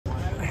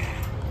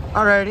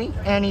Alrighty,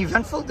 an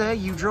eventful day.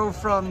 You drove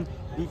from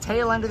the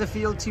tail end of the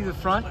field to the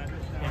front.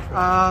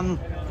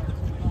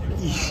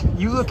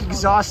 You look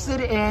exhausted,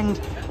 and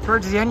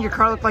towards the end, your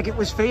car looked like it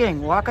was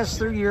fading. Walk us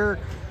through your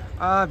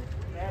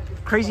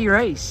crazy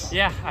race.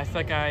 Yeah, I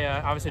think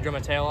I obviously drove my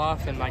tail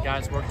off, and my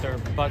guys worked their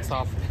butts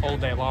off all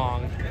day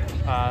long.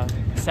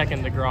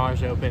 Second the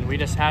garage open, we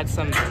had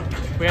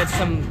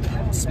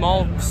some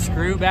small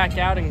screw back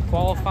out in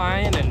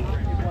qualifying, and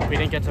we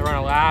didn't get to run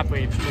a lap.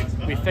 We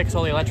fixed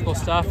all the electrical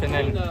stuff, and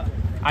then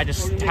I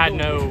just had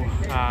no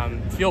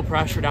fuel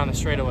pressure down the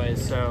straightaways.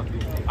 So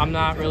I'm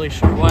not really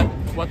sure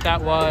what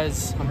that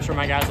was. I'm sure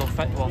my guys will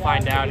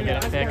find out and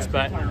get it fixed.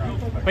 But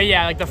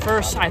yeah, like the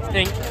first, I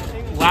think,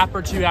 lap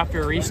or two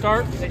after a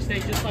restart, they stay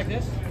just like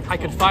this. I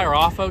could fire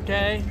off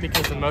okay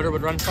because the motor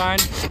would run fine.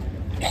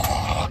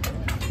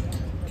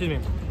 Excuse me.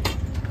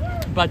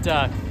 But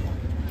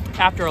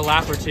after a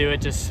lap or two,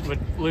 it just would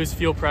lose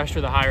fuel pressure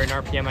the higher in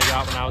RPM I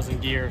got when I was in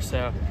gear.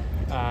 So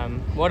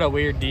what a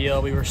weird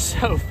deal. We were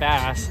so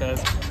fast, so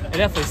it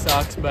definitely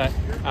sucks, but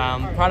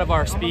proud of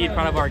our speed,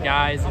 proud of our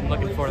guys, and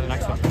looking forward to the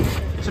next one.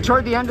 So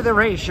toward the end of the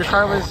race, your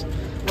car was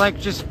like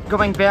just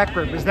going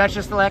backward. Was that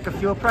just the lack of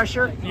fuel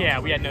pressure? Yeah,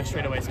 we had no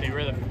straightaway speed.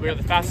 We were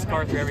the fastest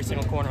car through every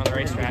single corner on the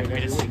racetrack. We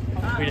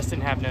just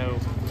didn't have no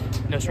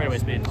straightaway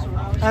speed.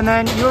 And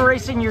then you were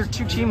racing your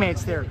two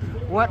teammates there.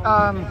 What?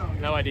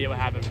 No idea what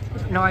happened.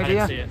 No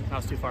idea? I didn't see it. I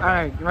was too far. All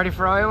right, you ready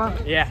for Iowa?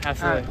 Yeah,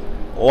 absolutely.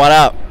 What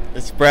up?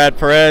 It's Brad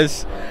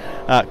Perez.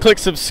 Click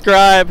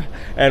subscribe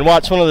and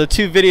watch one of the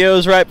two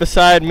videos right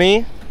beside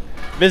me.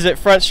 Visit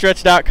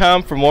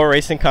frontstretch.com for more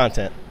racing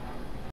content.